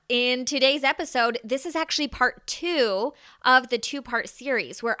in today's episode, this is actually part 2 of the 2-part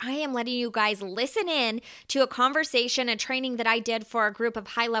series where I am letting you guys listen in to a conversation, a training that I did for a group of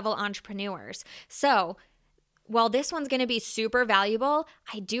high-level entrepreneurs. So while this one's going to be super valuable,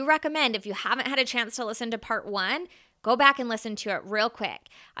 I do recommend, if you haven't had a chance to listen to part 1, go back and listen to it real quick.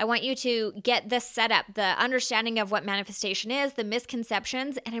 I want you to get this set up, the understanding of what manifestation is, the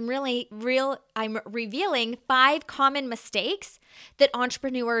misconceptions, and I'm revealing 5 common mistakes that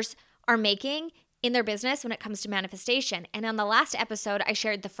entrepreneurs are making in their business when it comes to manifestation. And on the last episode, I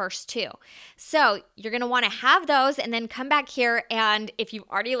shared the first 2. So you're going to want to have those and then come back here. And if you've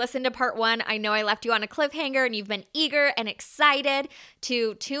already listened to part 1, I know I left you on a cliffhanger and you've been eager and excited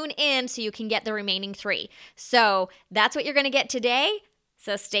to tune in so you can get the remaining 3. So that's what you're going to get today.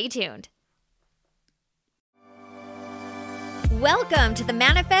 So stay tuned. Welcome to the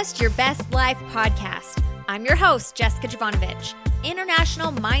Manifest Your Best Life podcast. I'm your host, Jessica Jovanovic,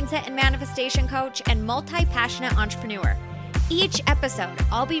 international mindset and manifestation coach and multi-passionate entrepreneur. Each episode,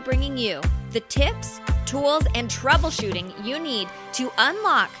 I'll be bringing you the tips, tools, and troubleshooting you need to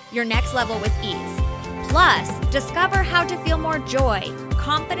unlock your next level with ease. Plus, discover how to feel more joy,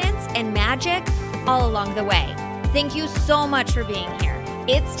 confidence, and magic all along the way. Thank you so much for being here.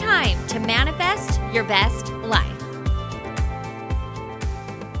 It's time to manifest your best life.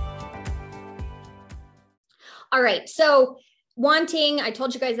 All right, so wanting, I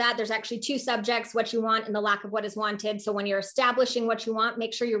told you guys that there's actually 2 subjects, what you want and the lack of what is wanted. So when you're establishing what you want,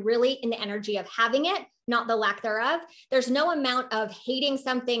 make sure you're really in the energy of having it, not the lack thereof. There's no amount of hating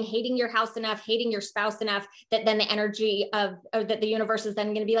something, hating your house enough, hating your spouse enough, that then the energy of that the universe is then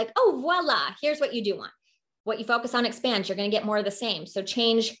going to be like, oh, voila, here's what you do want. What you focus on expands, you're going to get more of the same. So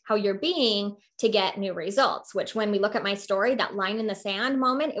change how you're being to get new results, which when we look at my story, that line in the sand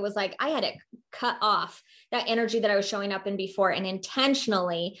moment, it was like I had to cut off that energy that I was showing up in before and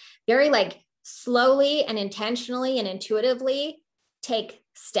intentionally, very like slowly and intentionally and intuitively take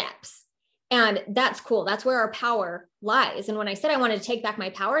steps. And that's cool. That's where our power lies. And when I said I wanted to take back my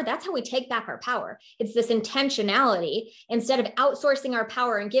power, that's how we take back our power. It's this intentionality. Instead of outsourcing our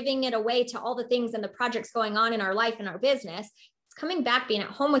power and giving it away to all the things and the projects going on in our life and our business, it's coming back, being at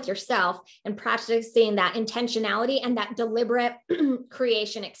home with yourself and practicing that intentionality and that deliberate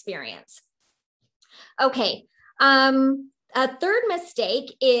creation experience. Okay. A third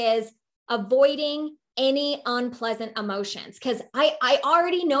mistake is avoiding any unpleasant emotions. Because I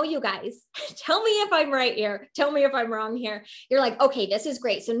already know you guys. Tell me if I'm right here. Tell me if I'm wrong here. You're like, okay, this is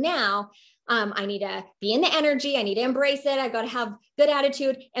great. So now I need to be in the energy. I need to embrace it. I got to have good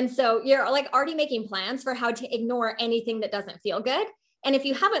attitude. And so you're like already making plans for how to ignore anything that doesn't feel good. And if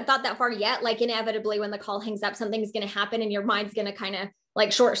you haven't thought that far yet, like inevitably when the call hangs up, something's going to happen and your mind's going to kind of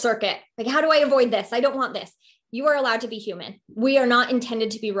like short circuit. Like, how do I avoid this? I don't want this. You are allowed to be human. We are not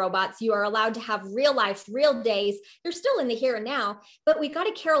intended to be robots. You are allowed to have real life, real days. You're still in the here and now, but we got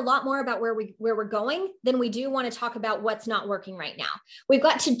to care a lot more about where we're going than we do want to talk about what's not working right now. We've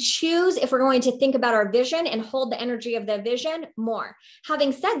got to choose if we're going to think about our vision and hold the energy of the vision more.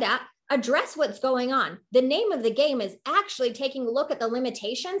 Having said that, address what's going on. The name of the game is actually taking a look at the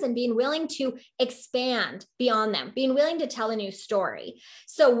limitations and being willing to expand beyond them, being willing to tell a new story.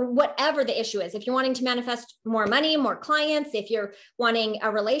 So whatever the issue is, if you're wanting to manifest more money, more clients, if you're wanting a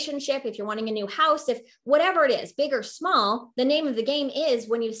relationship, if you're wanting a new house, if whatever it is, big or small, the name of the game is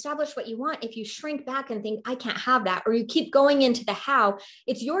when you establish what you want, if you shrink back and think, I can't have that, or you keep going into the how,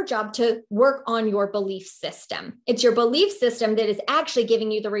 it's your job to work on your belief system. It's your belief system that is actually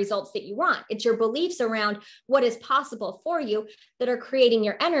giving you the results that you want. It's your beliefs around what is possible for you that are creating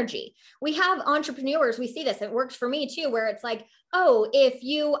your energy. We have entrepreneurs, we see this, it works for me too, where it's like, oh, if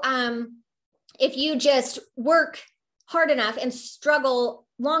you just work hard enough and struggle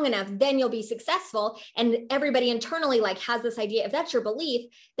long enough, then you'll be successful. And everybody internally like has this idea, if that's your belief,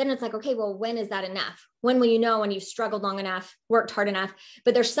 then it's like, okay, well, when is that enough? When will you know when you've struggled long enough, worked hard enough?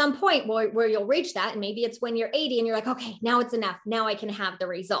 But there's some point where you'll reach that. And maybe it's when you're 80 and you're like, okay, now it's enough. Now I can have the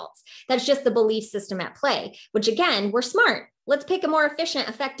results. That's just the belief system at play, which again, we're smart. Let's pick a more efficient,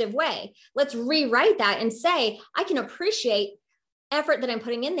 effective way. Let's rewrite that and say, I can appreciate effort that I'm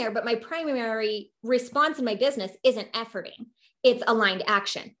putting in there, but my primary response in my business isn't efforting. It's aligned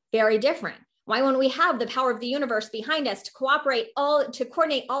action. Very different. Why wouldn't we have the power of the universe behind us to coordinate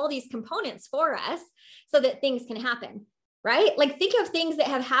all these components for us so that things can happen, right? Like think of things that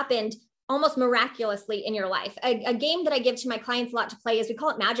have happened almost miraculously in your life. A game that I give to my clients a lot to play is, we call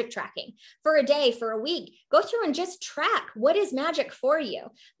it magic tracking. For a day, for a week, go through and just track what is magic for you.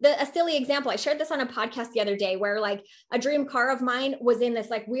 A silly example, I shared this on a podcast the other day where like a dream car of mine was in this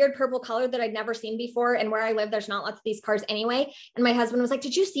like weird purple color that I'd never seen before. And where I live, there's not lots of these cars anyway. And my husband was like,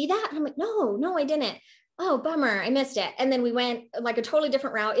 did you see that? And I'm like, no, I didn't. Oh, bummer. I missed it. And then we went like a totally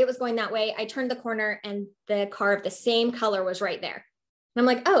different route. It was going that way. I turned the corner and the car of the same color was right there. And I'm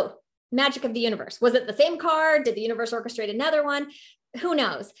like, oh, magic of the universe. Was it the same car? Did the universe orchestrate another one? Who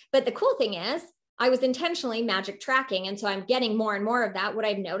knows? But the cool thing is I was intentionally magic tracking. And so I'm getting more and more of that. Would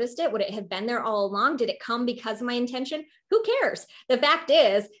I have noticed it? Would it have been there all along? Did it come because of my intention? Who cares? The fact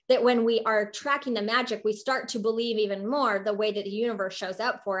is that when we are tracking the magic, we start to believe even more the way that the universe shows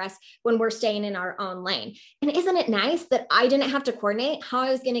up for us when we're staying in our own lane. And isn't it nice that I didn't have to coordinate how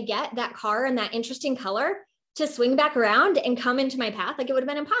I was going to get that car in that interesting color to swing back around and come into my path? Like, it would have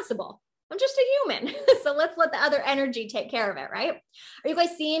been impossible. I'm just a human. So let's let the other energy take care of it, right? Are you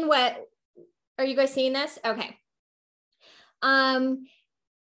guys seeing this? Okay.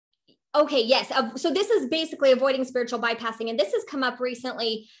 Okay, yes. So this is basically avoiding spiritual bypassing. And this has come up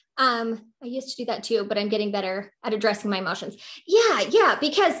recently. I used to do that too, but I'm getting better at addressing my emotions. Yeah,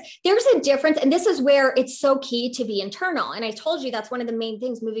 because there's a difference. And this is where it's so key to be internal. And I told you that's one of the main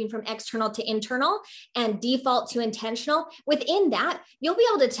things, moving from external to internal and default to intentional. Within that, you'll be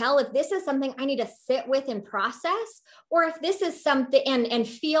able to tell if this is something I need to sit with and process, or if this is something and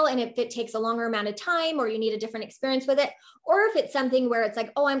feel, and if it takes a longer amount of time, or you need a different experience with it, or if it's something where it's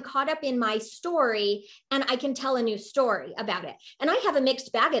like, oh, I'm caught up in my story and I can tell a new story about it. And I have a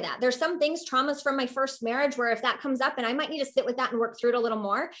mixed bag of that. There's some things, traumas from my first marriage, where if that comes up and I might need to sit with that and work through it a little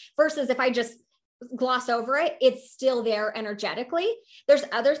more, versus if I just gloss over it, it's still there energetically. There's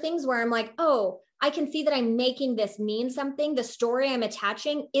other things where I'm like, oh, I can see that I'm making this mean something. The story I'm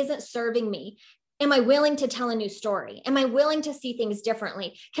attaching isn't serving me. Am I willing to tell a new story? Am I willing to see things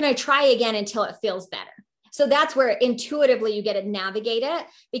differently? Can I try again until it feels better? So that's where intuitively you get to navigate it,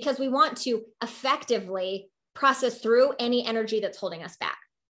 because we want to effectively process through any energy that's holding us back.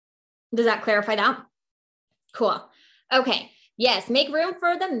 Does that clarify that? Cool. Okay. Yes. Make room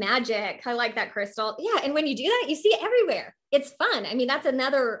for the magic. I like that, Crystal. Yeah. And when you do that, you see it everywhere. It's fun. I mean, that's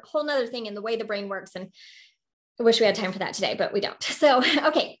another whole nother thing in the way the brain works. And I wish we had time for that today, but we don't. So,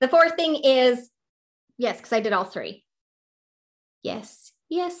 okay. The fourth thing is, yes, because I did all three. Yes.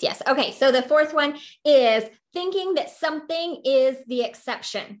 Okay. So the fourth one is thinking that something is the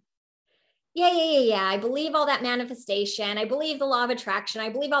exception. Yeah. I believe all that manifestation. I believe the law of attraction. I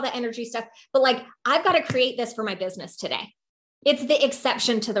believe all the energy stuff, but like, I've got to create this for my business today. It's the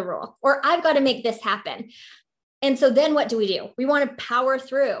exception to the rule, or I've got to make this happen. And so then what do? We want to power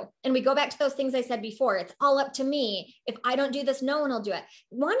through, and we go back to those things I said before. It's all up to me. If I don't do this, no one will do it.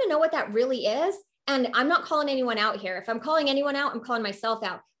 Want to know what that really is? And I'm not calling anyone out here. If I'm calling anyone out, I'm calling myself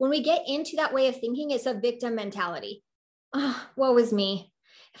out. When we get into that way of thinking, it's a victim mentality. Oh, woe is me.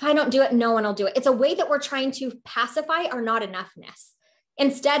 If I don't do it, no one will do it. It's a way that we're trying to pacify our not enoughness,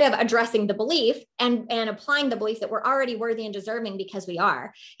 instead of addressing the belief and applying the belief that we're already worthy and deserving because we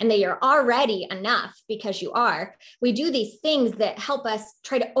are, and that you're already enough because you are. We do these things that help us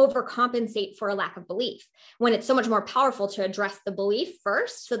try to overcompensate for a lack of belief, when it's so much more powerful to address the belief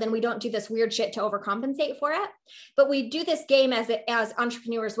first. So then we don't do this weird shit to overcompensate for it. But we do this game as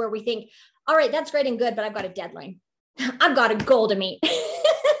entrepreneurs, where we think, all right, that's great and good, but I've got a deadline. I've got a goal to meet.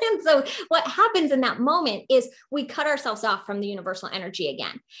 And so what happens in that moment is we cut ourselves off from the universal energy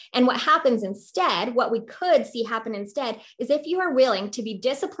again. And what happens instead, what we could see happen instead, is if you are willing to be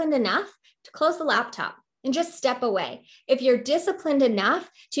disciplined enough to close the laptop and just step away, if you're disciplined enough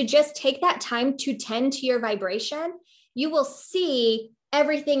to just take that time to tend to your vibration, you will see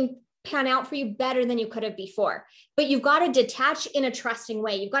everything pan out for you better than you could have before. But you've got to detach in a trusting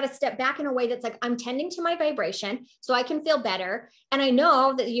way. You've got to step back in a way that's like, I'm tending to my vibration so I can feel better. And I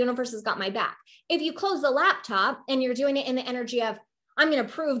know that the universe has got my back. If you close the laptop and you're doing it in the energy of, I'm going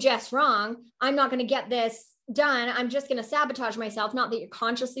to prove Jess wrong, I'm not going to get this done, I'm just going to sabotage myself. Not that you're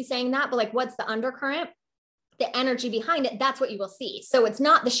consciously saying that, but like, what's the undercurrent? The energy behind it, that's what you will see. So it's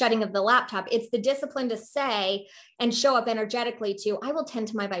not the shutting of the laptop. It's the discipline to say and show up energetically to, I will tend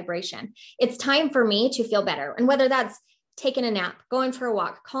to my vibration. It's time for me to feel better. And whether that's taking a nap, going for a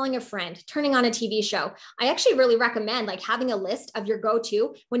walk, calling a friend, turning on a TV show, I actually really recommend like having a list of your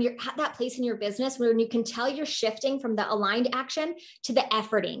go-to when you're at that place in your business, when you can tell you're shifting from the aligned action to the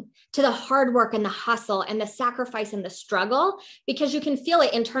efforting, to the hard work and the hustle and the sacrifice and the struggle, because you can feel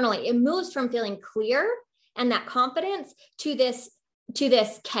it internally. It moves from feeling clear and that confidence to this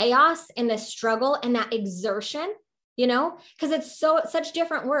chaos and this struggle and that exertion. because it's such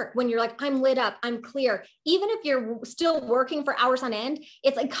different work when you're like, I'm lit up, I'm clear. Even if you're still working for hours on end,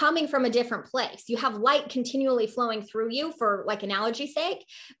 it's like coming from a different place. You have light continually flowing through you, for like analogy's sake,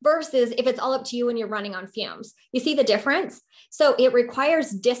 versus if it's all up to you and you're running on fumes. You see the difference? So it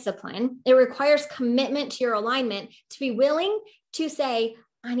requires discipline. It requires commitment to your alignment to be willing to say,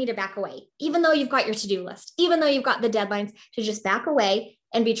 I need to back away, even though you've got your to-do list, even though you've got the deadlines, to just back away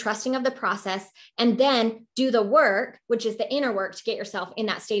and be trusting of the process, and then do the work, which is the inner work, to get yourself in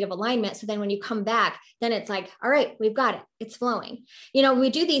that state of alignment. So then when you come back, then it's like, all right, we've got it. It's flowing. We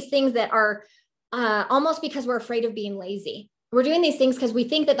do these things that are almost because we're afraid of being lazy. We're doing these things because we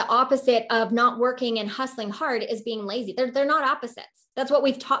think that the opposite of not working and hustling hard is being lazy. They're not opposites. That's what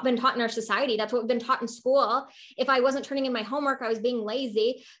we've been taught in our society. That's what we've been taught in school. If I wasn't turning in my homework, I was being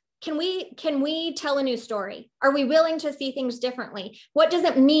lazy. Can we tell a new story? Are we willing to see things differently? What does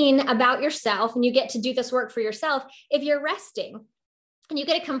it mean about yourself? And you get to do this work for yourself if you're resting. And you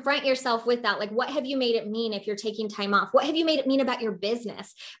get to confront yourself with that. Like, what have you made it mean if you're taking time off? What have you made it mean about your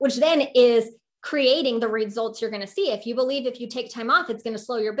business? Which then is creating the results you're going to see. If you believe if you take time off, it's going to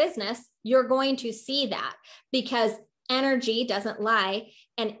slow your business, you're going to see that, because energy doesn't lie,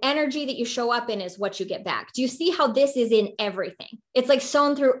 and energy that you show up in is what you get back. Do you see how this is in everything? It's like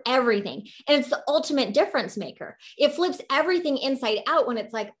sewn through everything. And it's the ultimate difference maker. It flips everything inside out when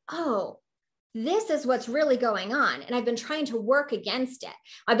it's like, oh, this is what's really going on. And I've been trying to work against it.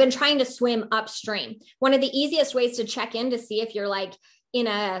 I've been trying to swim upstream. One of the easiest ways to check in to see if you're like in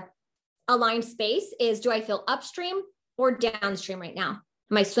a aligned space is, do I feel upstream or downstream right now?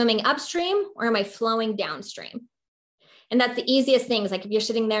 Am I swimming upstream or am I flowing downstream? And that's the easiest thing. Is like, if you're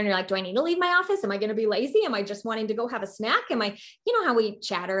sitting there and you're like, do I need to leave my office? Am I going to be lazy? Am I just wanting to go have a snack? Am I, how we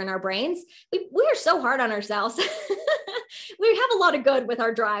chatter in our brains? We are so hard on ourselves. We have a lot of good with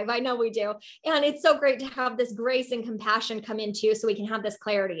our drive. I know we do. And it's so great to have this grace and compassion come into, so we can have this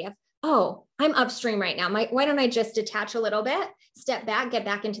clarity of, oh, I'm upstream right now. Why don't I just detach a little bit, step back, get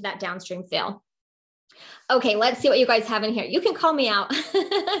back into that downstream feel? Okay, let's see what you guys have in here. You can call me out.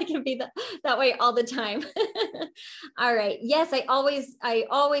 I can be that way all the time. All right. Yes, I always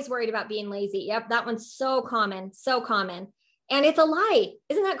worried about being lazy. Yep, that one's so common, so common. And it's a lie.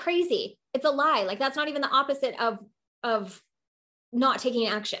 Isn't that crazy? It's a lie. Like, that's not even the opposite of not taking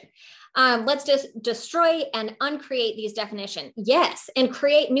action. Let's just destroy and uncreate these definitions. Yes, and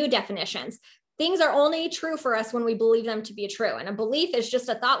create new definitions. Things are only true for us when we believe them to be true. And a belief is just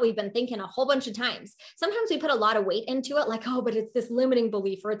a thought we've been thinking a whole bunch of times. Sometimes we put a lot of weight into it, like, oh, but it's this limiting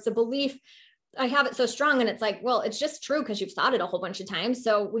belief, or it's a belief, I have it so strong. And it's like, well, it's just true because you've thought it a whole bunch of times.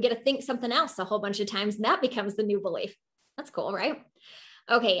 So we get to think something else a whole bunch of times, and that becomes the new belief. That's cool, right?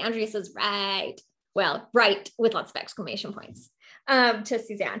 Okay, Andrea says, right. Well, right, with lots of exclamation points. To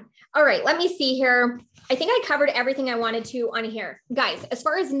Suzanne. All right, let me see here. I think I covered everything I wanted to on here. Guys, as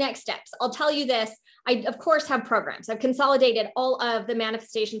far as next steps, I'll tell you this. I, of course, have programs. I've consolidated all of the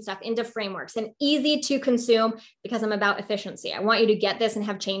manifestation stuff into frameworks and easy to consume, because I'm about efficiency. I want you to get this and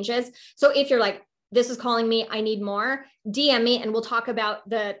have changes. So if you're like, this is calling me, I need more, DM me and we'll talk about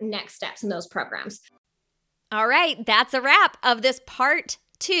the next steps in those programs. All right, that's a wrap of this part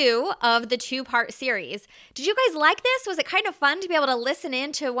 2 of the 2-part series. Did you guys like this? Was it kind of fun to be able to listen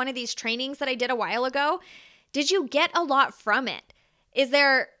in to one of these trainings that I did a while ago? Did you get a lot from it? Is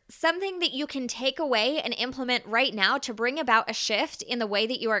there something that you can take away and implement right now to bring about a shift in the way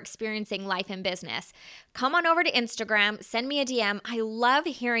that you are experiencing life and business? Come on over to Instagram, send me a DM. I love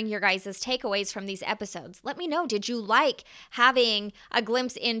hearing your guys' takeaways from these episodes. Let me know, did you like having a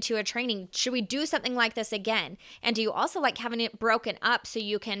glimpse into a training? Should we do something like this again? And do you also like having it broken up so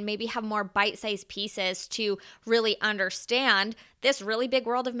you can maybe have more bite-sized pieces to really understand this really big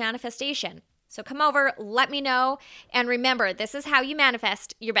world of manifestation? So come over, let me know, and remember, this is how you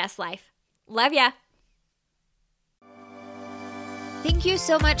manifest your best life. Love ya. Thank you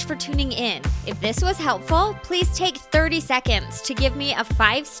so much for tuning in. If this was helpful, please take 30 seconds to give me a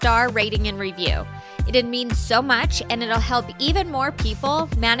 5-star rating and review. It'd mean so much, and it'll help even more people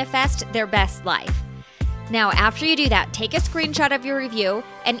manifest their best life. Now, after you do that, take a screenshot of your review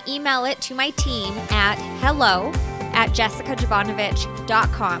and email it to my team at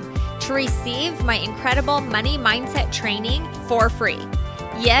hello@jessicajovanovich.com to receive my incredible money mindset training for free.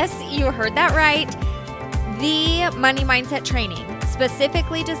 Yes, you heard that right. The money mindset training,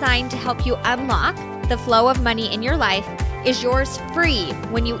 specifically designed to help you unlock the flow of money in your life, is yours free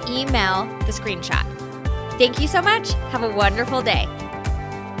when you email the screenshot. Thank you so much. Have a wonderful day.